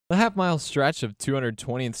The half-mile stretch of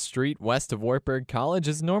 220th Street west of Wartburg College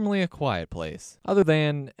is normally a quiet place, other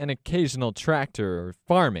than an occasional tractor or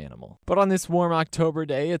farm animal. But on this warm October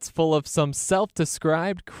day, it's full of some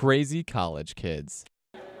self-described crazy college kids.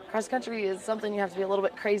 Cross country is something you have to be a little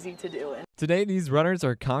bit crazy to do. Today, these runners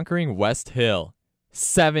are conquering West Hill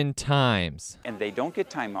 7 times. And they don't get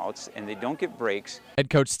timeouts and they don't get breaks. Head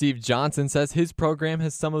coach Steve Johnson says his program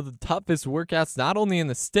has some of the toughest workouts not only in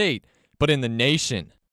the state, but in the nation.